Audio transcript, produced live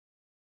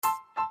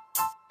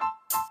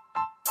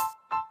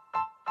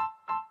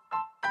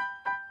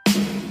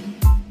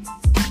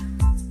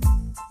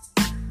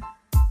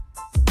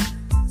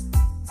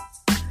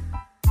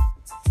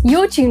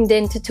You're tuned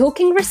in to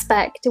Talking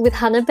Respect with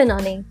Hannah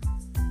Benani.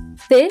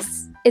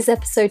 This is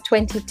episode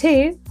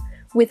 22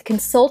 with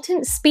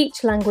consultant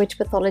speech-language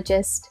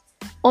pathologist,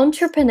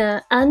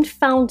 entrepreneur and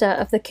founder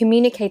of the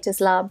Communicators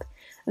Lab,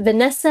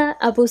 Vanessa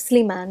Abou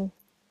Sleiman.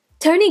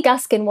 Tony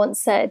Gaskin once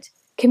said,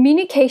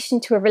 "Communication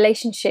to a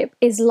relationship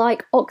is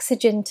like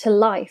oxygen to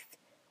life.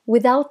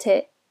 Without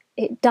it,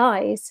 it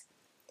dies."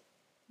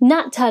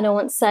 Nat Turner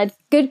once said,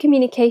 "Good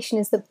communication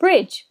is the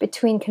bridge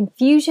between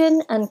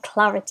confusion and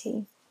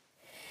clarity."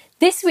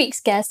 This week's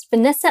guest,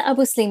 Vanessa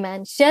Abou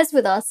Sleiman, shares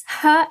with us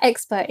her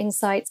expert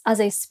insights as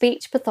a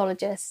speech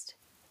pathologist.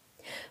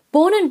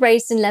 Born and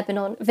raised in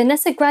Lebanon,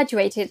 Vanessa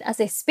graduated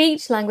as a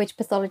speech-language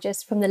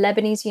pathologist from the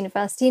Lebanese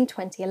University in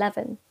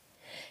 2011.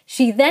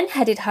 She then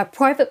headed her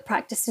private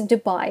practice in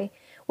Dubai,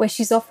 where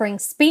she's offering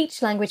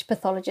speech-language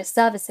pathologist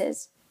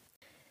services.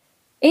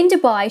 In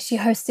Dubai, she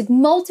hosted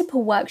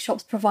multiple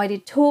workshops,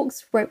 provided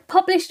talks, wrote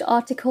published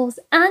articles,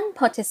 and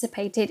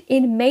participated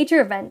in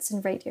major events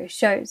and radio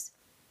shows.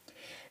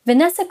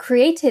 Vanessa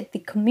created The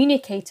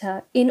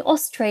Communicator in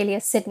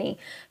Australia, Sydney,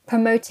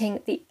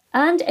 promoting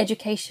and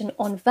education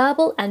on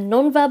verbal and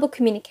non-verbal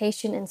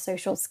communication and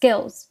social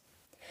skills.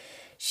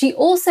 She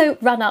also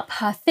ran up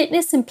her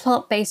fitness and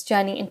plant-based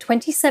journey in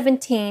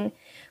 2017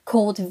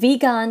 called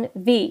Vegan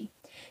V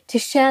to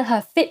share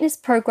her fitness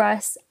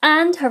progress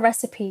and her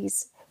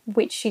recipes,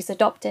 which she's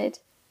adopted.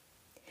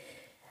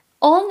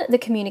 On the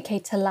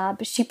Communicator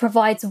Lab, she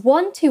provides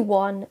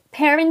one-to-one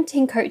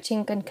parenting,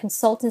 coaching and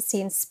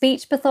consultancy in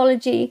speech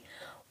pathology,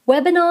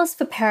 webinars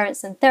for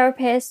parents and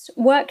therapists,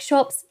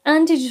 workshops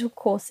and digital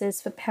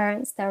courses for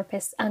parents,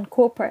 therapists and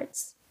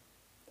corporates.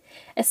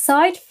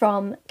 Aside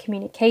from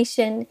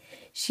communication,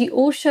 she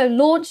also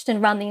launched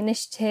and ran the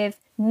initiative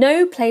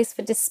No Place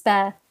for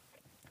Despair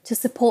to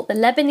support the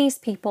Lebanese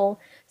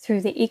people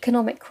through the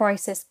economic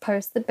crisis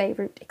post the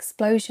Beirut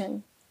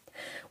explosion.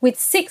 With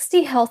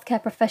 60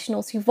 healthcare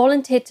professionals who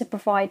volunteered to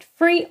provide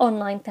free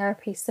online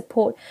therapy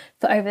support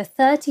for over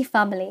 30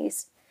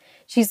 families.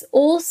 She's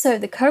also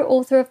the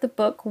co-author of the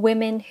book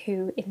Women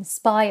Who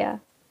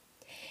Inspire.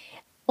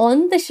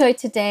 On the show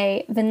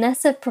today,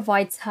 Vanessa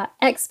provides her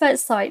expert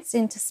insights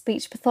into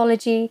speech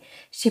pathology.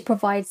 She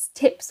provides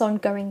tips on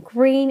going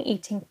green,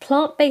 eating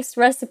plant-based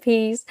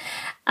recipes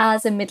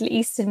as a Middle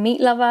Eastern meat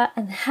lover,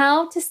 and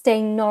how to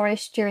stay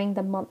nourished during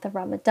the month of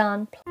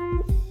Ramadan.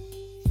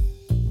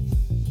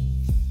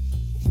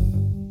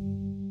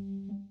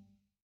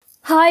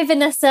 Hi,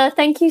 Vanessa.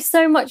 Thank you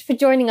so much for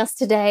joining us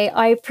today.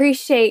 I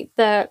appreciate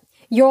that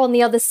you're on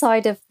the other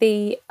side of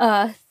the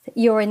earth.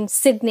 You're in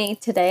Sydney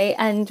today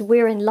and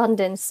we're in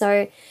London.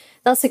 So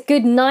that's a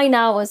good 9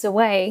 hours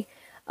away,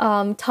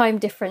 time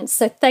difference.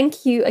 So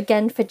thank you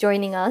again for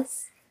joining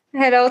us.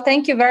 Hello.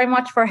 Thank you very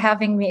much for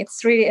having me.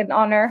 It's really an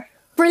honor.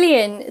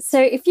 Brilliant.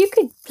 So if you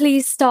could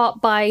please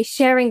start by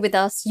sharing with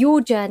us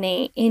your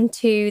journey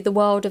into the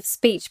world of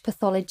speech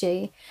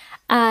pathology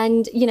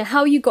and,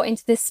 how you got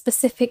into this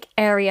specific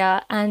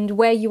area and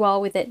where you are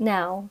with it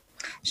now.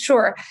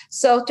 Sure.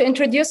 So to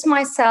introduce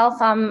myself,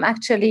 I'm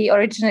actually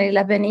originally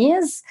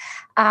Lebanese.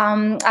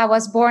 I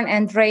was born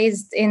and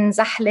raised in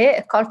Zahle,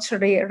 a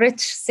culturally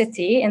rich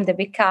city in the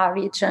Bekaa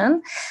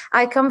region.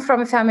 I come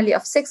from a family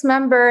of 6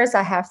 members.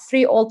 I have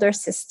 3 older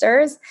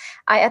sisters.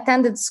 I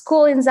attended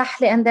school in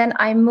Zahle and then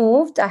I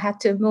moved. I had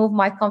to move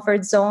my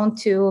comfort zone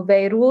to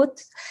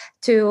Beirut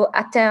to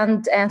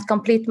attend and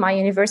complete my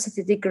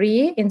university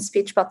degree in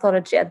speech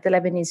pathology at the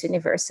Lebanese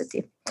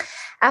University.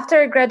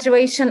 After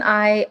graduation,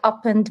 I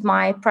opened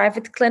my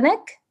private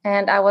clinic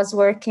and I was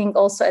working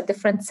also at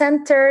different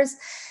centers.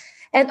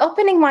 And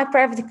opening my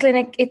private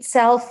clinic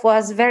itself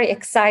was a very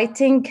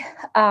exciting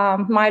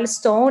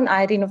milestone.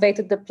 I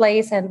renovated the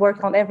place and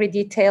worked on every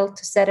detail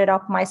to set it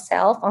up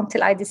myself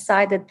until I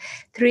decided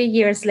 3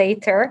 years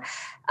later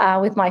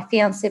with my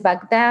fiancé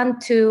back then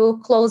to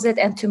close it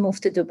and to move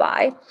to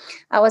Dubai.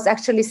 I was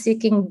actually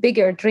seeking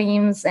bigger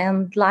dreams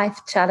and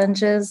life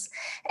challenges.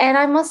 And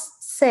I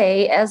must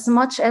say, as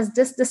much as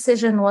this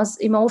decision was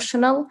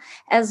emotional,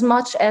 as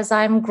much as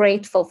I'm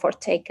grateful for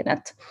taking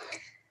it.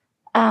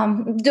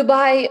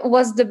 Dubai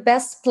was the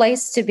best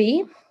place to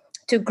be,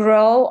 to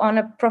grow on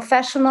a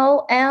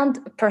professional and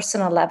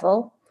personal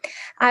level.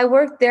 I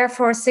worked there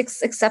for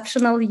 6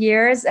 exceptional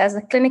years as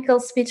a clinical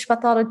speech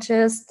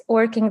pathologist,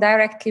 working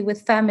directly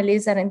with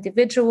families and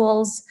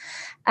individuals,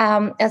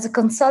 as a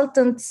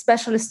consultant,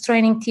 specialist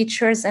training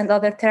teachers and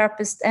other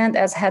therapists, and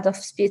as head of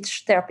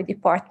speech therapy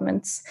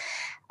departments.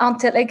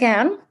 Until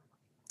again,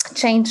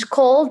 change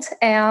called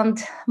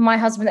and my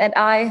husband and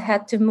I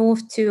had to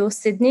move to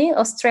Sydney,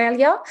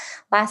 Australia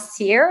last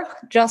year,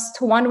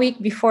 just 1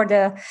 week before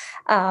the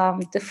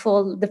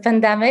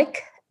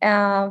pandemic,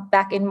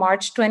 back in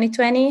March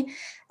 2020,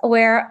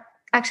 where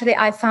actually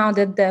I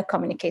founded the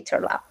Communicator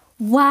Lab.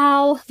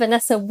 Wow,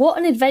 Vanessa, what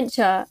an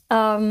adventure.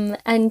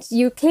 And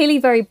you're clearly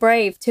very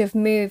brave to have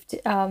moved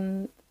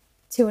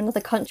to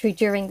another country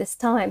during this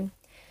time.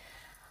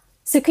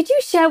 So could you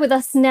share with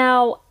us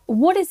now,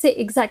 what is it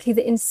exactly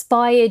that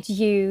inspired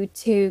you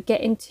to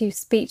get into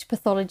speech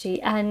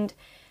pathology? And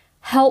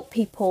help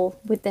people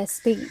with their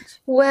speech?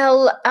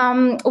 Well,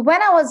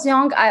 when I was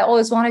young, I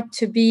always wanted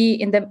to be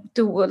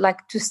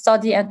to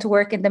study and to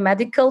work in the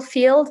medical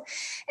field,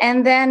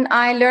 and then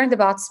I learned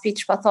about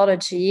speech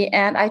pathology,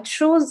 and I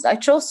chose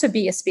to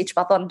be a speech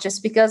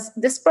pathologist because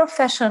this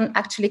profession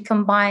actually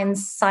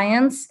combines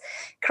science,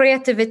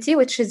 creativity,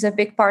 which is a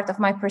big part of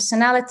my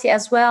personality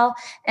as well,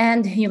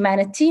 and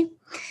humanity.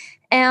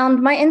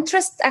 And my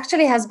interest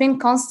actually has been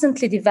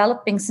constantly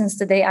developing since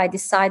the day I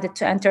decided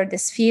to enter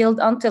this field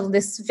until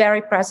this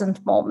very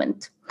present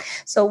moment.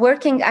 So,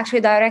 working actually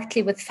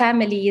directly with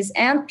families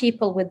and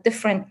people with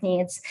different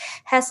needs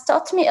has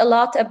taught me a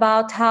lot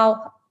about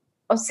how,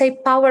 I'll say,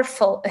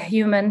 powerful a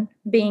human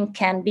being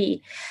can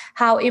be,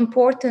 how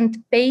important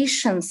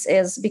patience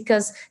is,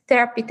 because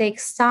therapy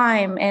takes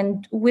time,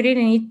 and we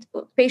really need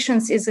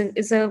patience is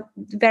a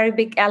very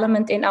big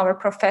element in our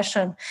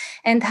profession,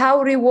 and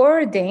how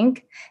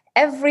rewarding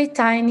every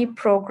tiny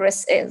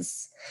progress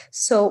is.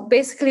 So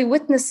basically,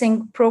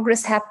 witnessing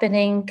progress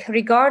happening,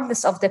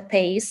 regardless of the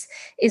pace,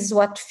 is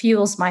what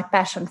fuels my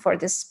passion for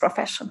this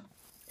profession.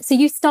 So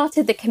you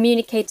started the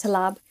Communicator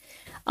Lab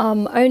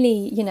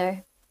only,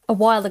 a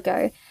while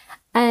ago.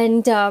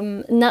 And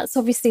that's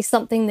obviously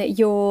something that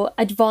you're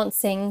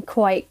advancing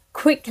quite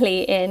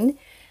quickly in.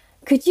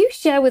 Could you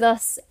share with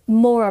us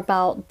more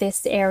about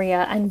this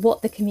area and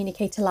what the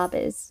Communicator Lab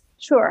is?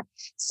 Sure.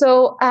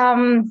 So,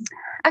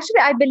 actually,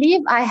 I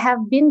believe I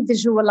have been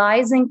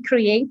visualizing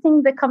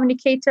creating the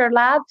Communicator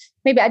Lab.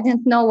 Maybe I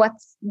didn't know what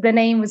the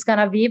name was going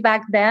to be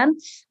back then,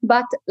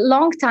 but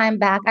long time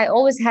back, I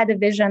always had a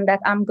vision that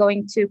I'm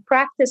going to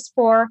practice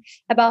for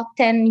about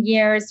 10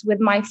 years with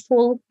my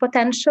full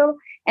potential.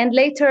 And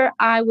later,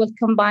 I will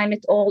combine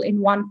it all in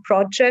one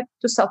project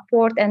to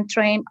support and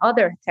train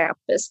other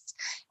therapists.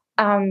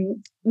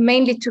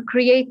 Mainly to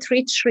create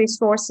rich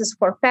resources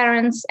for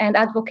parents and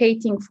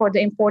advocating for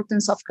the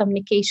importance of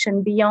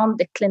communication beyond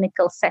the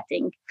clinical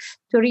setting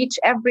to reach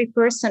every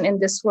person in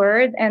this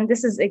world. And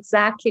this is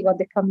exactly what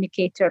the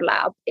Communicator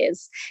Lab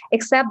is,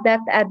 except that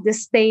at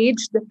this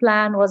stage, the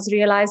plan was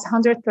realized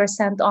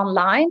 100%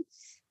 online.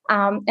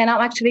 And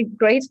I'm actually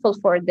grateful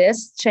for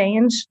this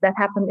change that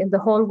happened in the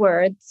whole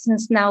world,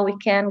 since now we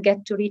can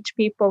get to reach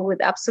people with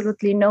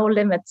absolutely no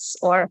limits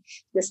or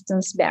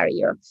distance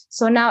barrier.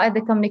 So now at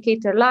the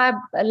Communicator Lab,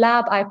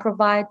 I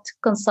provide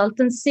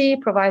consultancy,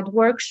 provide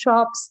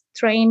workshops,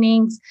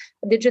 trainings,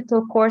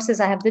 digital courses.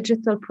 I have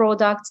digital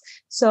products.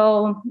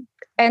 So,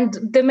 and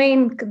the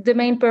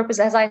main purpose,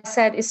 as I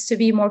said, is to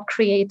be more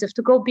creative,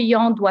 to go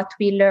beyond what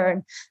we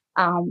learn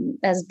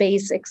as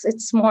basics.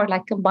 It's more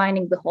like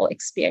combining the whole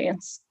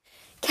experience.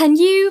 Can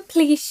you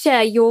please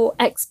share your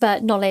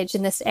expert knowledge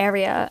in this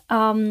area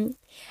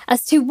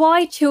as to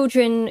why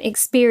children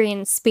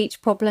experience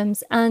speech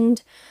problems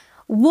and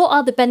what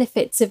are the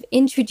benefits of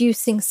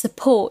introducing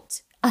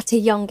support at a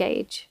young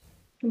age?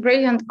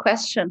 Brilliant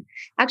question.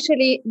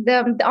 Actually,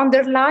 the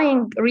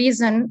underlying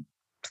reason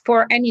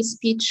for any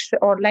speech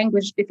or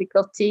language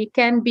difficulty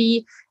can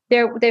be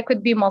there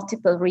could be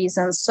multiple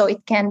reasons. So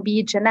it can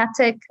be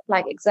genetic,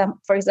 like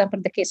for example,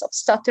 in the case of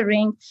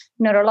stuttering,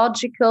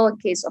 neurological, in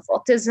case of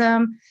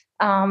autism,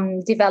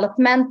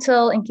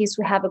 developmental, in case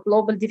we have a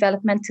global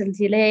developmental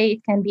delay.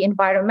 It can be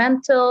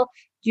environmental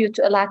due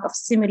to a lack of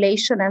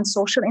stimulation and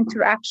social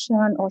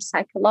interaction, or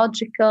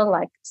psychological,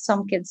 like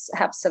some kids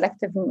have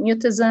selective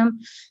mutism.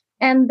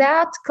 And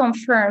that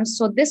confirms,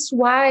 so this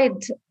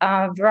wide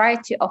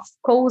variety of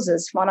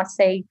causes, I want to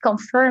say,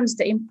 confirms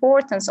the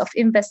importance of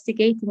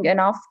investigating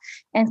enough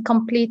and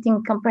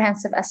completing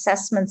comprehensive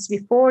assessments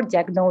before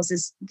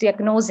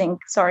diagnosing,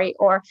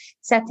 or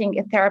setting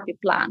a therapy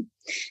plan.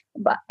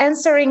 But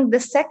answering the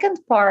second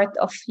part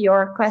of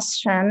your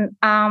question,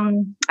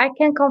 I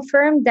can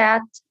confirm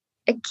that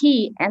a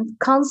key and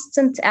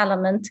constant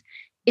element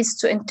is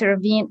to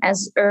intervene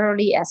as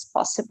early as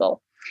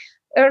possible.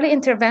 Early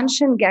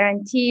intervention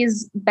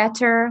guarantees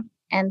better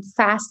and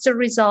faster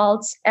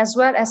results, as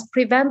well as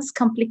prevents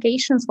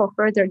complications for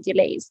further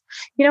delays.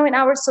 In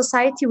our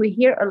society, we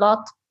hear a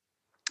lot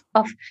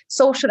of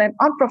social and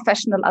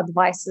unprofessional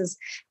advices,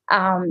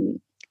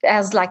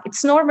 as like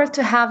it's normal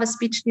to have a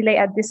speech delay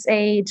at this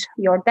age.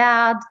 Your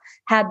dad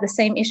had the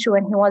same issue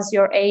when he was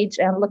your age,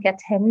 and look at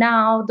him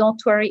now.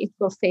 Don't worry, it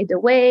will fade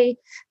away.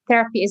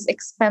 Therapy is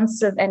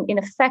expensive and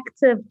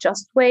ineffective.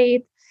 Just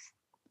wait.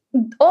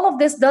 All of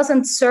this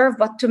doesn't serve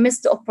but to miss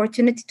the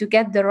opportunity to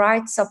get the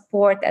right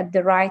support at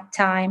the right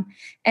time,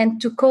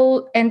 and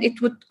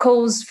it would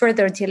cause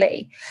further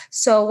delay.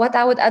 So what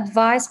I would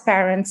advise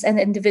parents and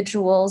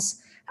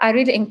individuals, I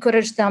really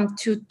encourage them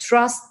to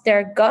trust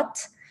their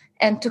gut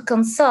and to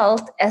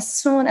consult as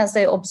soon as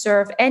they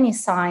observe any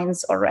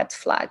signs or red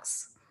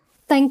flags.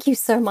 Thank you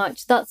so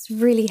much. That's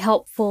really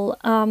helpful.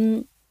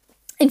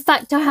 In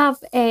fact, I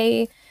have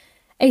a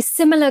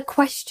similar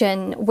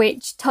question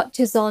which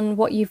touches on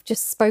what you've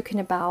just spoken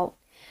about.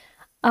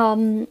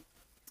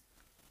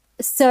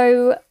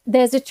 So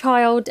there's a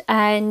child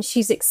and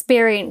she's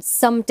experienced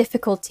some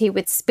difficulty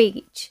with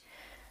speech.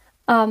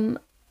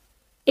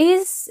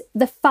 Is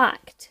the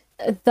fact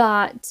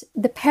that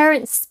the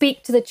parents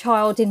speak to the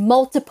child in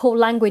multiple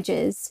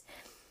languages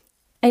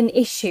an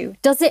issue?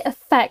 Does it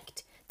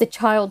affect the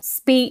child's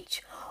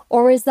speech,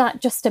 or is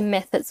that just a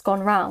myth that's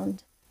gone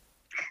round?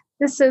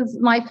 This is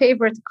my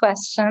favorite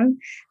question.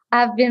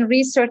 I've been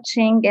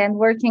researching and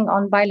working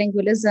on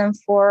bilingualism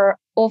for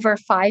over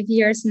 5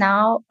 years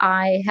now.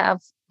 I have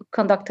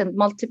conducted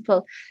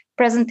multiple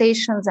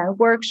presentations and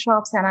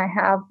workshops, and I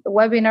have a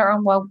webinar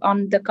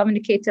on the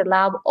Communicator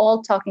Lab,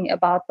 all talking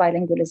about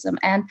bilingualism.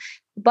 And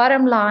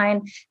bottom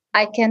line,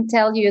 I can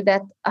tell you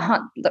that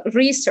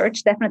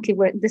research, definitely,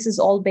 this is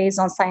all based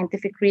on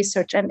scientific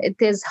research, and it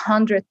is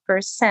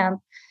 100%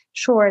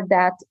 sure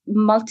that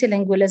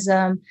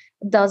multilingualism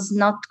does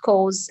not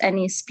cause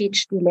any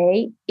speech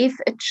delay. If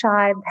a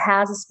child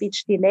has a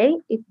speech delay,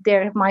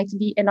 there might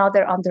be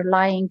another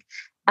underlying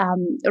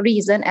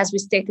reason, as we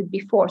stated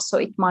before. So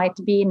it might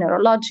be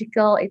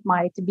neurological, it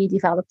might be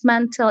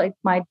developmental, it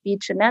might be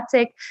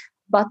genetic,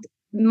 but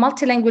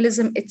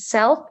multilingualism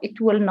itself, it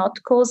will not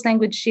cause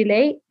language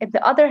delay. On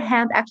the other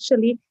hand,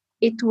 actually,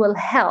 it will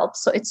help.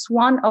 So it's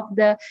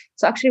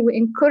so actually we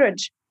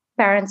encourage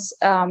parents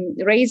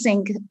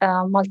raising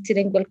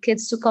multilingual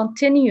kids to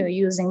continue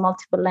using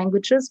multiple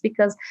languages,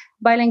 because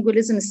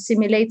bilingualism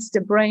stimulates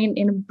the brain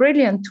in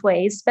brilliant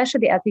ways,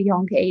 especially at a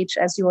young age,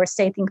 as you were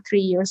stating,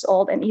 3 years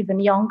old and even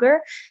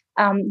younger.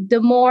 The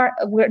more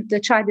the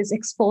child is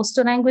exposed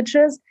to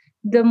languages,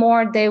 the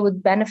more they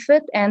would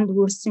benefit and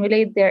will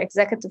stimulate their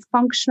executive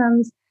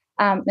functions,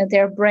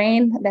 their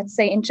brain, let's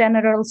say, in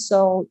general.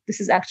 So this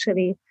is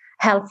actually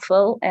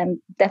helpful and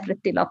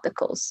definitely not the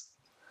cause.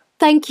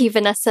 Thank you,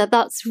 Vanessa.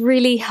 That's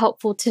really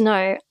helpful to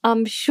know.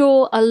 I'm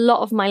sure a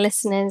lot of my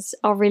listeners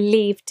are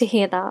relieved to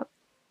hear that.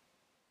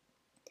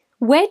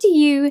 Where do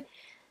you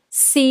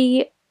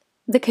see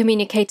the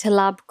Communicator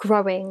Lab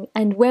growing,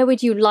 and where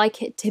would you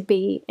like it to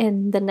be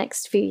in the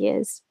next few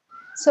years?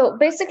 So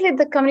basically,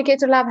 the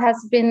Communicator Lab has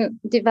been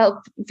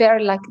developed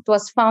it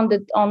was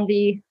founded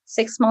only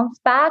 6 months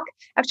back.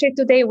 Actually,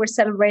 today we're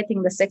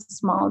celebrating the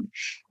 6th month.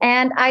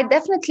 And I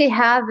definitely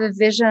have a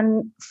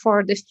vision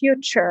for the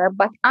future,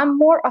 but I'm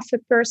more of a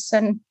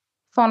person,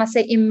 if I want to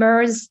say,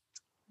 immersed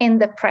in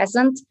the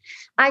present.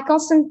 I'm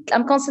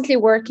constantly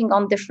working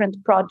on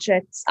different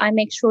projects. I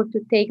make sure to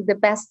take the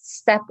best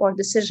step or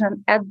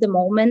decision at the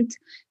moment,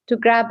 to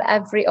grab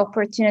every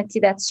opportunity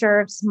that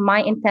serves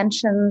my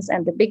intentions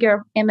and the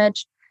bigger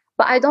image.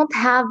 But I don't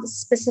have a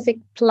specific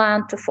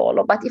plan to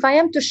follow. But if I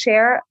am to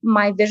share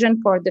my vision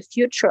for the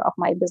future of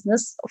my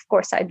business, of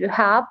course I do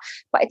have,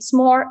 but it's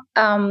more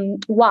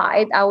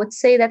wide. I would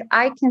say that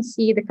I can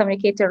see the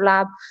Communicator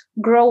Lab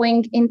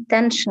growing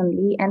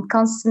intentionally and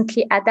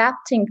constantly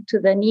adapting to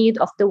the need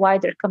of the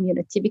wider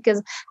community,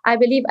 because I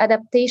believe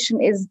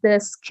adaptation is the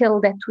skill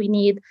that we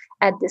need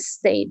at this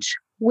stage.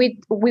 We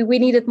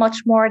need it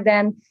much more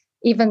than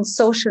even not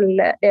social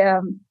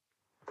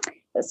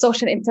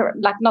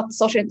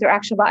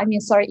interaction, but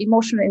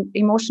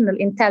emotional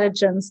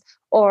intelligence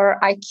or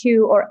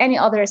IQ or any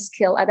other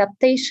skill.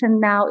 Adaptation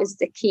now is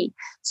the key.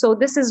 So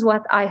this is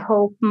what I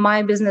hope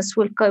my business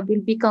will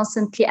be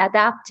constantly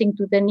adapting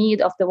to the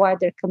need of the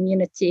wider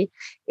community.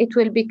 It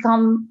will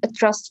become a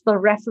trustful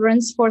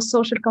reference for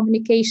social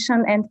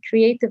communication and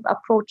creative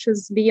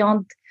approaches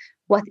beyond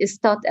what is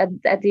taught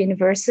at the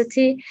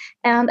university,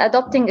 and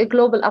adopting a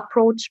global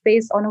approach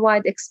based on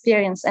wide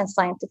experience and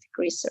scientific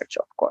research,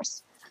 of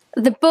course.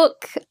 The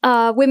book,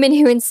 Women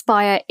Who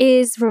Inspire,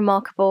 is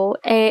remarkable.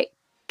 It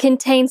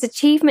contains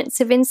achievements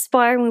of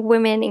inspiring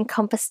women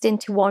encompassed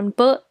into one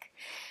book.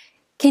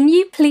 Can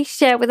you please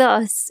share with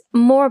us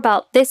more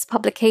about this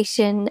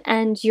publication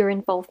and your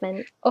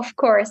involvement? Of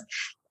course.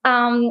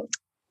 To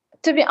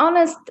be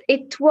honest,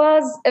 it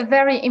was a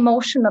very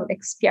emotional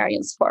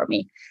experience for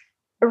me.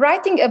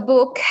 Writing a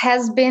book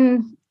has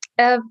been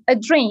a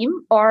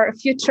dream or a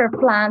future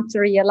plan to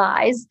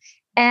realize.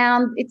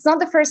 And it's not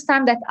the first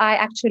time that I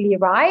actually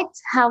write.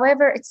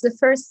 However, it's the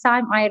first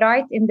time I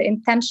write in the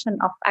intention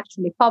of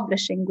actually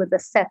publishing with a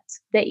set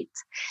date.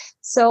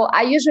 So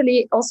I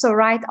usually also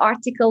write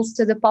articles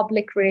to the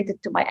public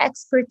related to my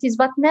expertise,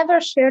 but never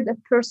shared a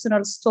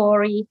personal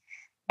story.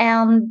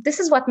 And this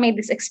is what made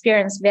this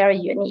experience very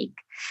unique.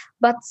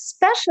 But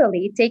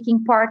especially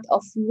taking part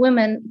of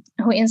Women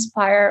Who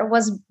Inspire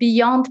was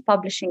beyond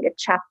publishing a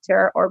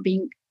chapter or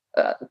being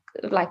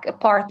like a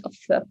part of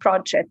a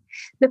project.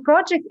 The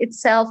project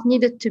itself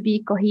needed to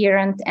be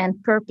coherent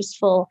and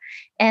purposeful,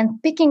 and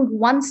picking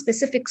one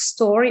specific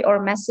story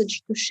or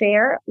message to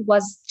share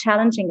was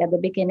challenging at the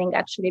beginning,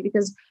 actually,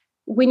 because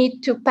we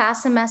need to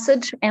pass a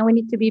message and we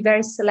need to be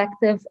very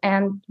selective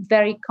and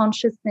very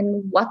conscious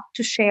in what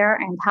to share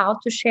and how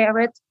to share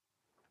it.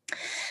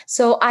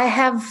 So I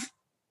have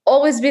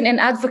always been an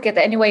advocate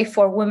anyway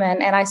for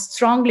women, and I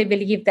strongly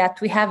believe that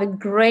we have a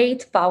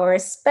great power,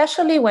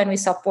 especially when we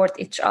support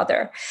each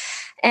other.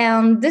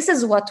 And this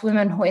is what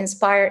Women Who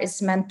Inspire is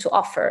meant to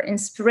offer: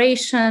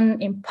 inspiration,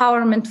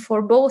 empowerment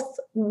for both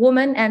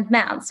women and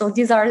men. So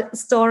these are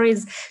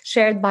stories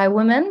shared by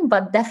women,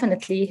 but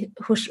definitely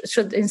who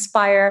should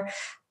inspire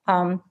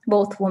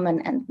both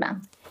women and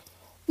men.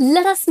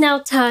 Let us now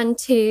turn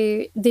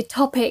to the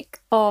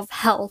topic of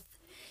health.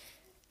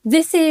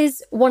 This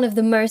is one of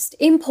the most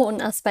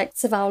important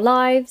aspects of our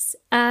lives,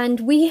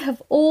 and we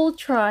have all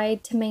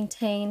tried to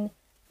maintain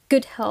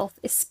good health,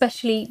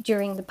 especially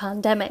during the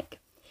pandemic.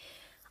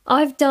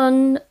 I've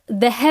done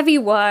the heavy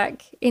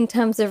work in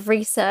terms of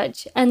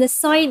research, and the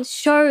science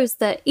shows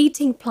that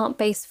eating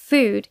plant-based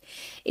food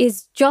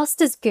is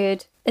just as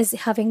good as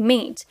having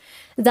meat,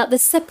 that the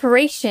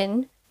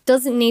separation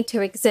doesn't need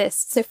to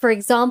exist. So, for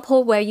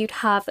example, where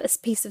you'd have a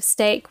piece of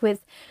steak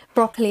with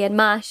broccoli and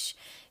mash,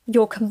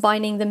 you're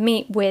combining the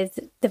meat with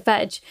the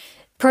veg.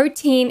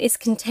 Protein is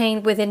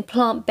contained within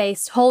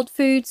plant-based whole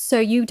foods, so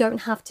you don't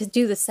have to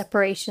do the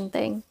separation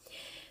thing.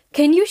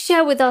 Can you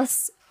share with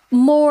us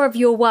more of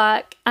your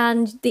work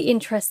and the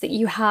interest that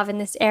you have in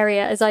this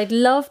area, as I'd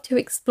love to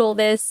explore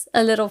this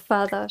a little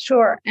further?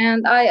 Sure.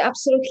 And I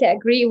absolutely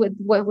agree with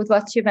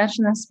what you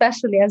mentioned,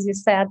 especially as you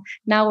said,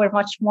 now we're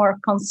much more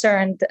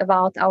concerned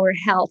about our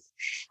health.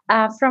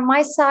 From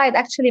my side,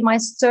 actually, my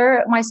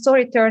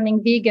story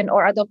turning vegan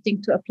or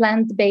adopting to a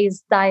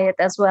plant-based diet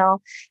as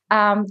well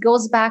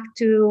goes back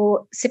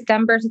to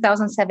September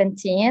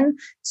 2017.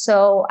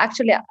 So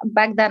actually,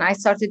 back then, I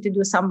started to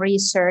do some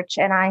research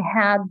and I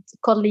had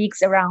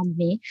colleagues around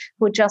me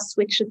who just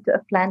switched to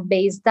a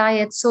plant-based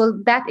diet. So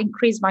that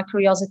increased my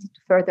curiosity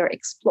to further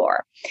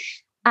explore.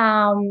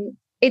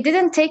 It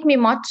didn't take me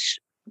much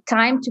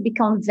time to be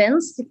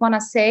convinced, if I want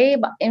to say.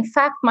 But in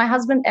fact, my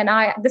husband and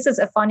I, this is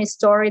a funny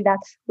story, that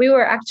we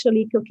were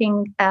actually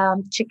cooking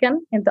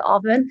chicken in the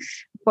oven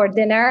for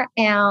dinner.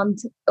 And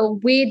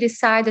we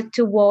decided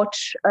to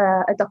watch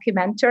a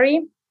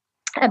documentary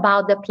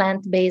about the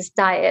plant-based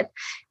diet.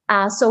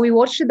 So we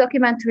watched the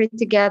documentary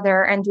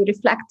together and we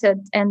reflected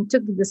and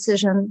took the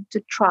decision to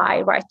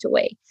try right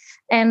away.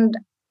 And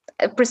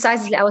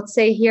precisely, I would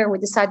say here, we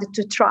decided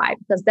to try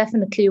because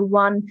definitely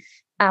one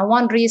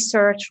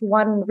research,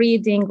 one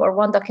reading, or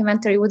one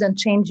documentary wouldn't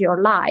change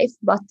your life.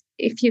 But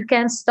if you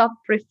can stop,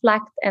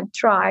 reflect, and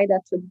try,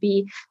 that would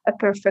be a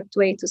perfect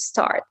way to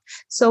start.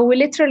 So we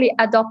literally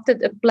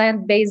adopted a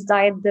plant-based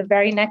diet the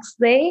very next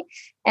day.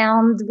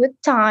 And with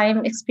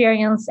time,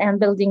 experience,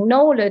 and building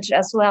knowledge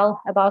as well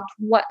about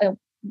what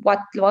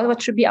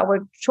should be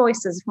our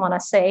choices, if you want to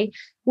say,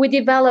 we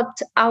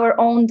developed our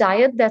own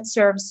diet that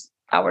serves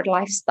our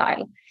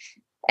lifestyle.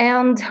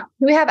 And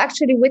we have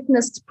actually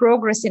witnessed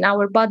progress in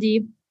our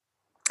body.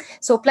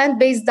 So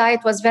plant-based diet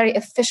was very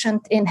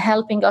efficient in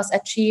helping us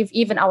achieve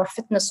even our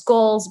fitness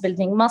goals,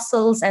 building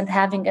muscles, and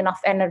having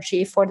enough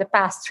energy for the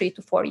past 3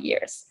 to 4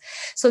 years.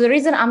 So the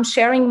reason I'm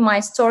sharing my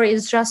story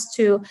is just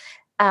to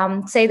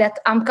say that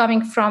I'm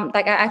coming from,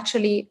 I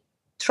actually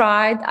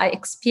tried, I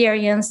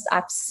experienced,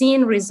 I've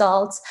seen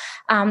results.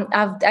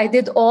 I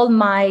did all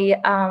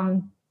my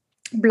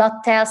blood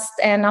test,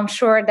 and I'm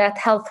sure that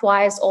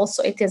health-wise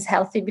also it is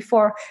healthy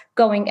before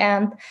going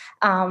and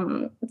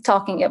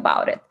talking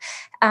about it.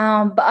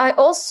 But I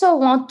also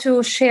want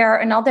to share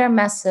another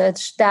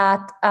message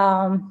that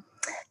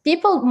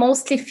people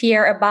mostly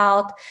fear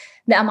about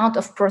the amount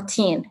of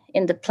protein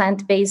in the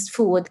plant-based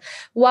food.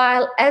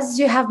 While, as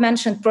you have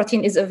mentioned,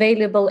 protein is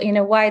available in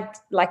a wide,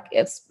 like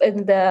it's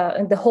in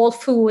the whole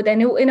food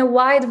and in a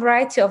wide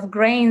variety of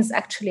grains,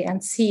 actually,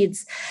 and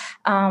seeds,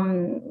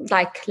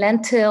 like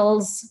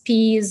lentils,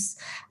 peas,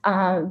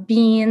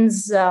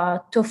 beans,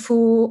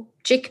 tofu,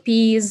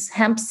 chickpeas,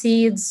 hemp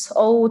seeds,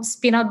 oats,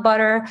 peanut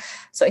butter.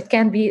 So it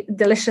can be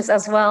delicious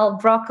as well.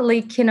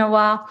 Broccoli,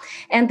 quinoa,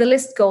 and the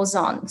list goes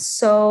on.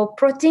 So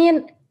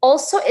protein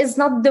also is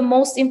not the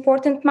most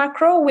important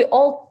macro. We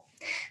all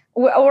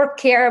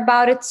care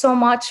about it so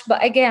much.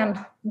 But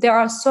again, there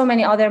are so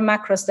many other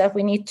macros that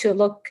we need to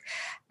look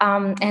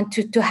and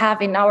to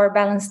have in our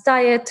balanced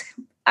diet.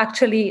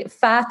 Actually,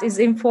 fat is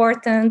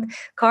important.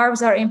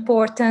 Carbs are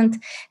important.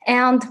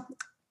 And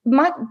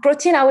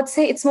protein, I would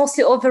say it's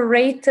mostly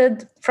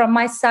overrated. From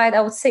my side,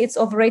 I would say it's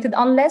overrated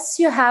unless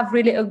you have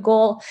really a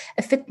goal,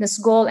 a fitness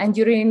goal, and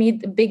you really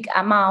need big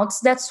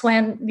amounts. That's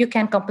when you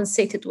can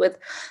compensate it with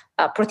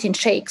protein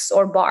shakes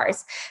or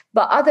bars.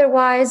 But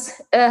otherwise,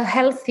 a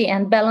healthy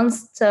and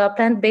balanced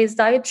plant-based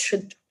diet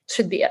should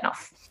be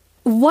enough.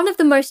 One of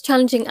the most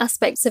challenging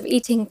aspects of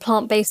eating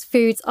plant-based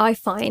foods, I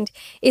find,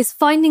 is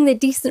finding the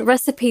decent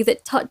recipe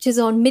that touches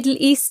on Middle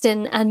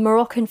Eastern and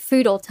Moroccan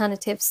food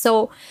alternatives.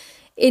 So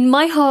in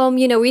my home,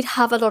 we'd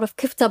have a lot of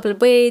kifta bil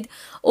bayd,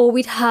 or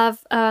we'd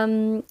have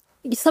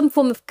some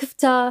form of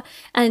kifta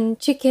and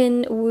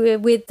chicken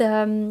with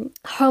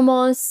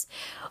hummus,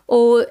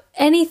 or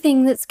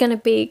anything that's going to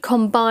be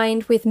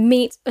combined with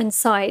meat and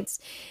sides.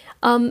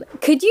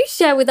 Could you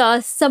share with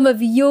us some of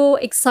your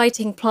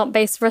exciting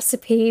plant-based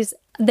recipes?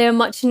 They're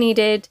much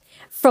needed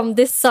from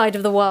this side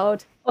of the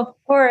world. Of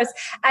course.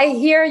 I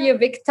hear you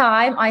big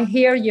time. I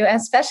hear you,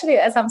 especially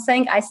as I'm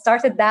saying, I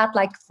started that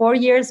like 4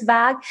 years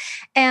back.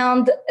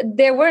 And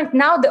there weren't,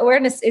 now the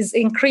awareness is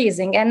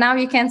increasing and now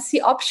you can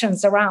see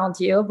options around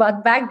you.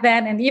 But back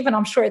then, and even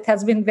I'm sure it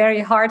has been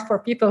very hard for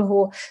people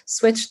who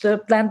switched to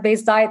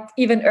plant-based diet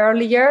even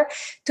earlier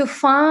to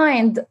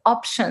find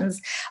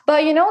options.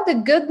 But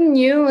the good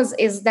news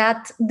is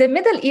that the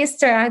Middle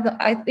Eastern,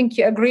 I think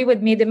you agree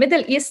with me, the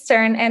Middle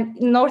Eastern and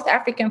North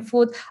African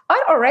food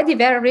are already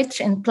very rich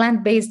in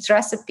plant-based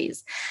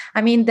recipes.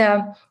 I mean,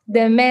 the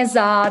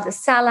meza, the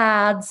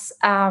salads.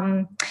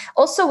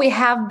 Also, we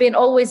have been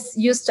always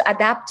used to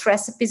adapt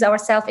recipes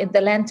ourselves in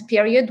the Lent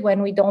period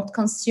when we don't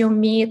consume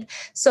meat.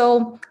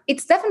 So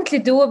it's definitely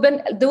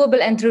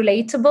doable and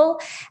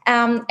relatable.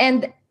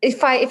 And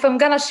if I'm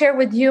gonna share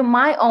with you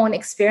my own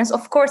experience,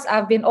 of course,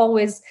 I've been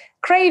always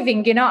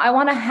craving. I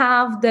want to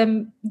have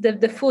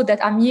the food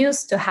that I'm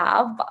used to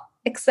have,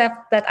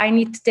 except that I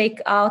need to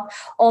take out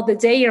all the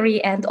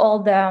dairy and all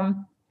the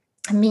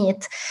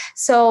meat.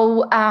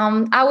 So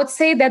I would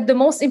say that the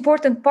most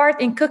important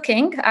part in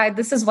cooking,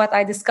 this is what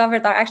I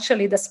discovered, are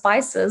actually the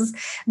spices.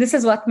 This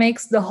is what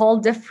makes the whole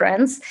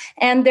difference.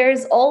 And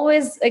there's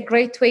always a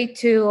great way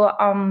to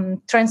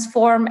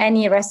transform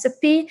any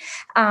recipe.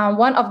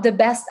 One of the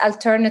best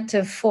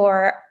alternative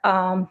for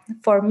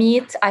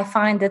meat, I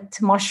find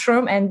it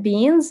mushroom and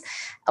beans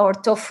or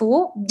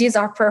tofu. These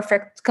are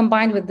perfect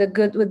combined with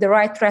the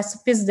right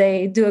recipes.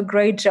 They do a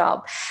great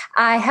job.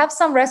 I have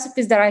some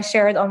recipes that I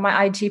shared on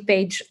my IG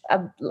page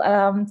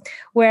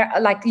where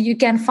like you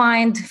can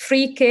find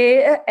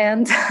frike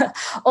and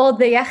all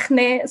the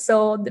yakhne,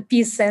 so the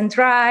peas and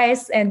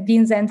rice and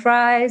beans and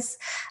rice,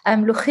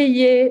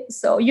 mloukhiyeh.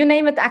 So you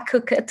name it, I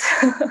cook it.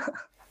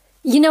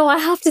 I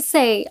have to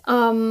say,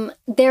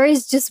 there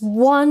is just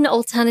one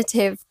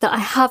alternative that I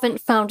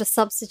haven't found a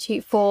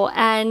substitute for,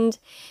 and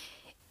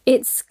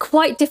it's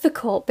quite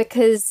difficult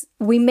because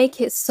we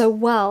make it so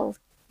well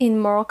in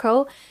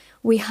Morocco.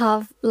 We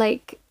have,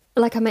 like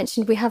I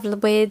mentioned, we have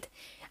labid,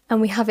 and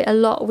we have it a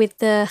lot with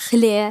the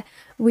khalir.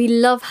 We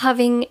love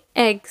having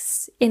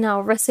eggs in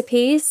our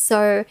recipes,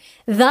 so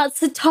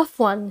that's a tough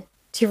one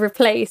to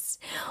replace.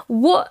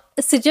 What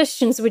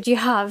suggestions would you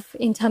have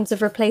in terms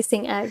of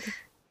replacing egg?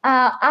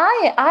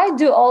 I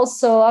do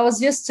also. I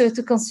was used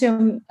to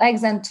consume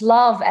eggs and to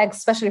love eggs,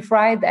 especially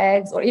fried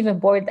eggs or even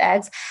boiled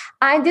eggs.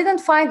 I didn't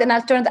find an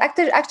alternative.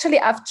 Actually,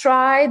 I've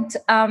tried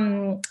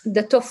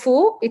the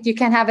tofu. You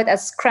can have it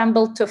as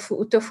scrambled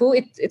tofu.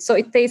 So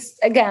it tastes,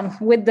 again,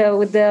 with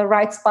the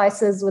right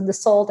spices, with the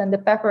salt and the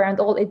pepper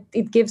and all.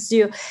 It gives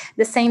you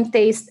the same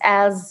taste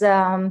as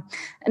an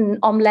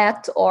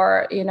omelette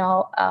or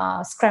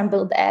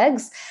scrambled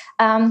eggs.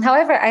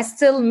 However, I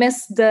still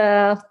miss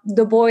the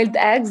boiled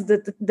eggs,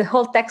 the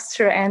whole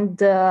texture and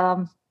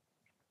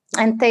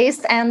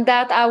taste, and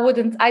that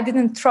I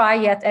didn't try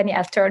yet any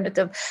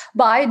alternative.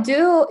 But I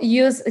do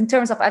use, in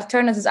terms of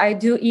alternatives, I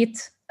do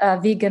eat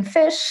vegan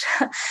fish.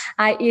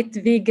 I eat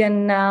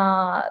vegan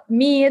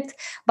meat.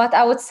 But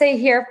I would say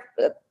here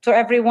to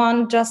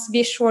everyone, just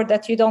be sure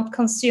that you don't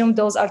consume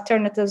those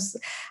alternatives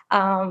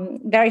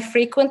very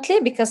frequently,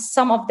 because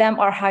some of them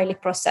are highly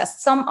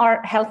processed. Some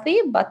are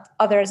healthy, but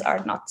others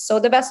are not. So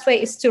the best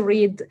way is to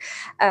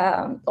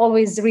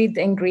always read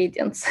the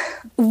ingredients.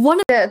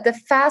 One of the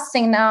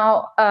fasting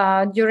now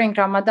during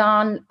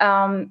Ramadan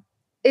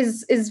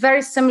is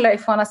very similar, if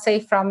you want to say,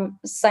 from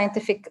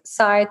scientific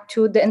side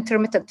to the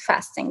intermittent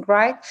fasting,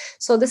 right?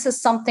 So this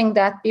is something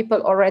that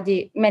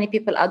many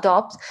people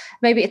adopt.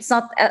 Maybe it's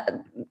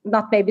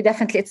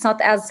definitely it's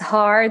not as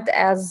hard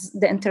as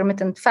the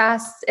intermittent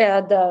fast,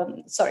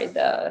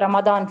 the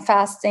Ramadan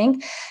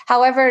fasting.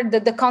 However,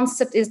 the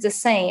concept is the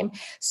same.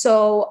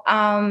 So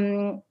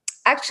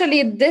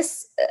actually,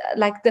 this,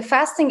 like the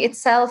fasting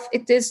itself,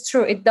 it is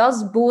true. It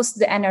does boost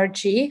the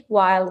energy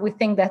while we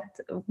think that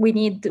we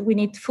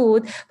need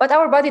food, but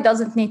our body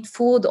doesn't need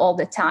food all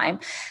the time.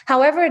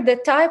 However, the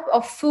type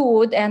of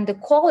food and the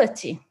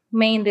quality,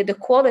 mainly the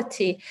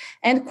quality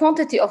and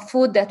quantity of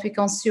food that we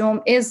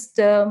consume, is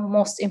the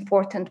most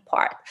important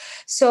part.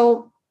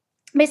 So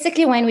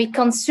basically, when we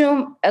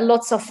consume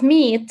lots of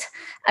meat,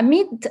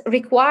 meat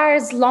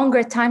requires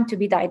longer time to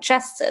be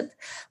digested,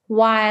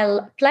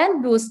 while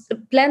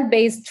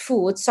plant-based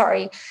food,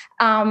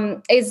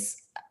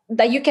 is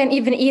that you can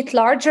even eat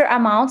larger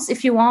amounts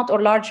if you want,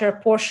 or larger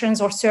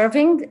portions or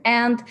serving,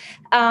 and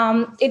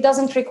it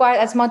doesn't require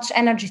as much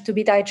energy to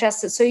be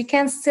digested. So you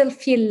can still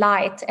feel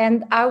light.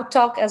 And I'll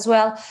talk as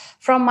well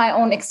from my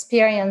own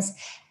experience.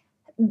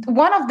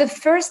 One of the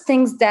first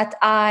things that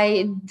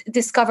I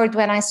discovered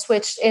when I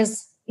switched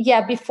is,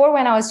 before,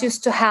 when I was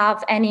used to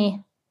have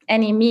any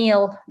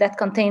meal that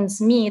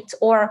contains meat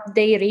or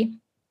dairy,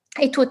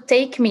 it would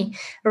take me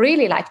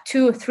really like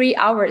 2 or 3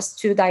 hours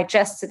to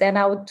digest it, and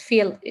I would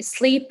feel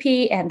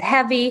sleepy and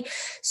heavy.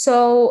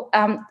 So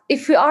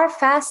if we are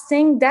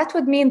fasting, that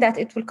would mean that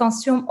it will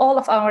consume all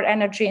of our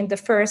energy in the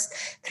first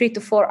 3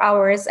 to 4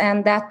 hours,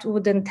 and that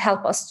wouldn't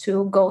help us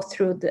to go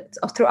through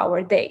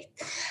our day.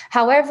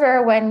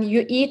 However, when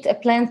you eat a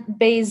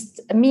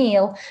plant-based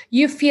meal,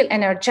 you feel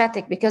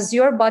energetic because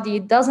your body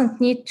doesn't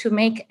need to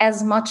make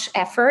as much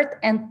effort,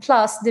 and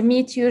plus the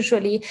meat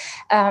usually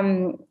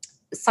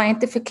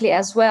scientifically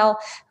as well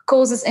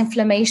causes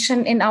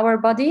inflammation in our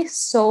body,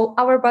 so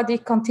our body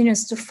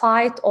continues to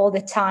fight all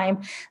the time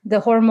the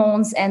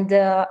hormones and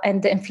the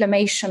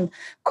inflammation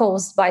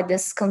caused by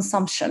this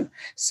consumption.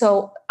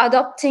 So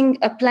adopting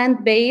a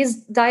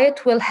plant-based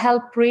diet will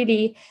help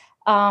really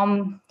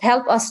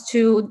help us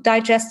to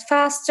digest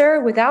faster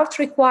without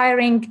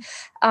requiring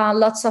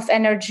lots of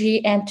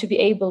energy, and to be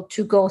able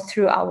to go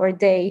through our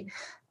day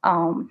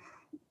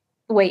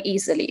way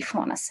easily, if you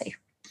want to say.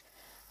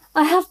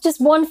 I have just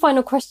one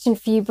final question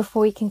for you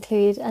before we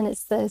conclude, and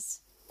it's this.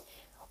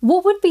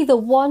 What would be the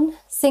one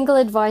single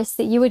advice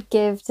that you would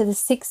give to the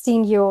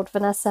 16-year-old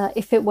Vanessa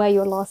if it were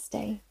your last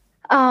day?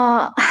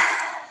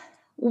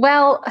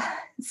 Well,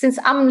 since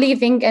I'm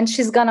leaving and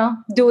she's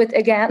gonna do it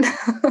again,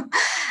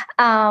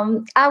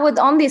 I would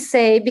only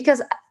say,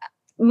 because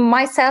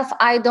myself,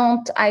 I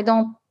don't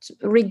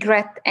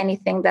regret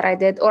anything that I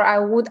did, or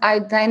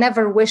I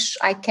never wish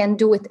I can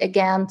do it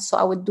again, so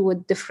I would do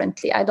it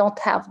differently. I don't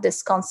have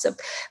this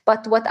concept.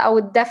 But what I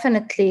would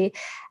definitely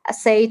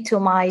say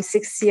to my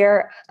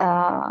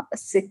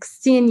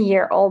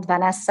 16-year-old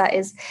Vanessa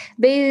is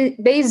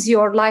base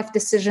your life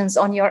decisions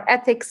on your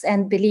ethics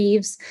and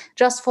beliefs.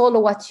 Just follow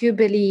what you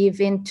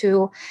believe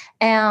into.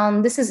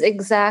 And this is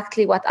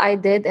exactly what I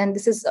did, and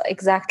this is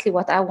exactly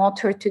what I want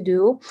her to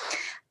do.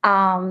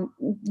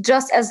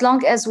 Just as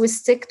long as we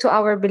stick to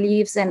our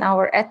beliefs and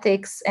our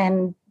ethics,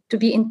 and to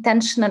be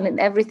intentional in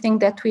everything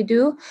that we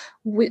do,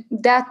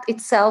 that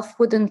itself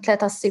wouldn't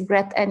let us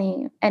regret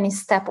any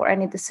step or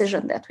any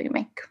decision that we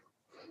make.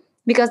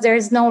 Because there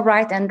is no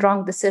right and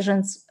wrong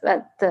decisions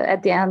at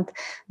the end.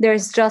 There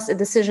is just a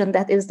decision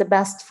that is the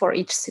best for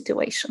each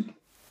situation.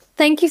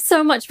 Thank you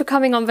so much for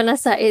coming on,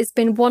 Vanessa. It's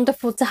been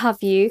wonderful to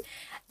have you.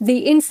 The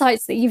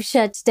insights that you've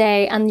shared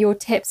today and your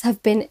tips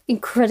have been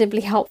incredibly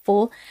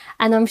helpful,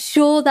 and I'm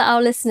sure that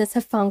our listeners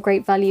have found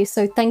great value.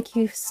 So thank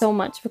you so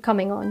much for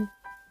coming on.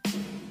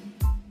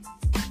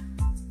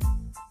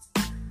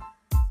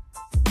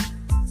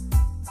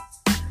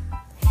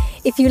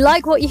 If you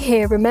like what you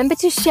hear, remember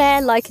to share,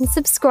 like, and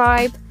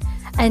subscribe,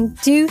 and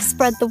do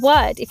spread the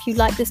word if you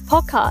like this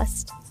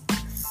podcast.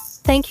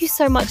 Thank you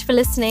so much for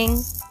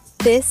listening.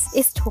 This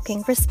is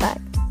Talking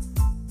Respect.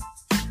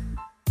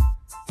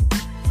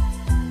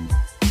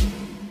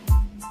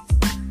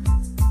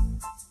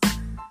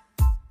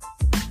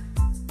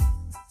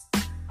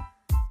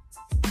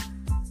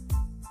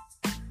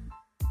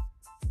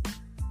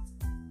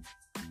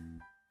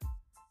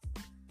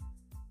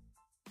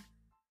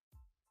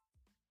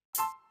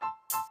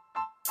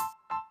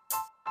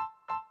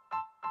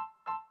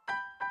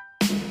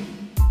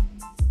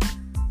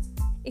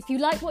 If you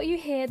like what you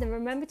hear, then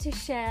remember to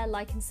share,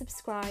 like, and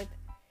subscribe.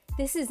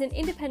 This is an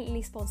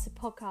independently sponsored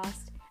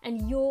podcast,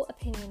 and your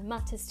opinion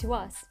matters to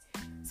us.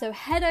 So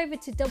head over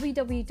to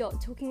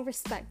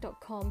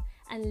www.talkingrespect.com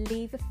and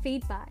leave a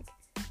feedback.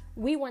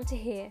 We want to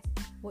hear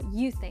what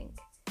you think,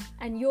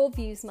 and your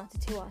views matter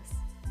to us.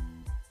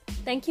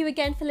 Thank you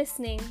again for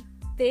listening.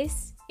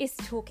 This is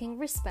Talking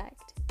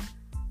Respect.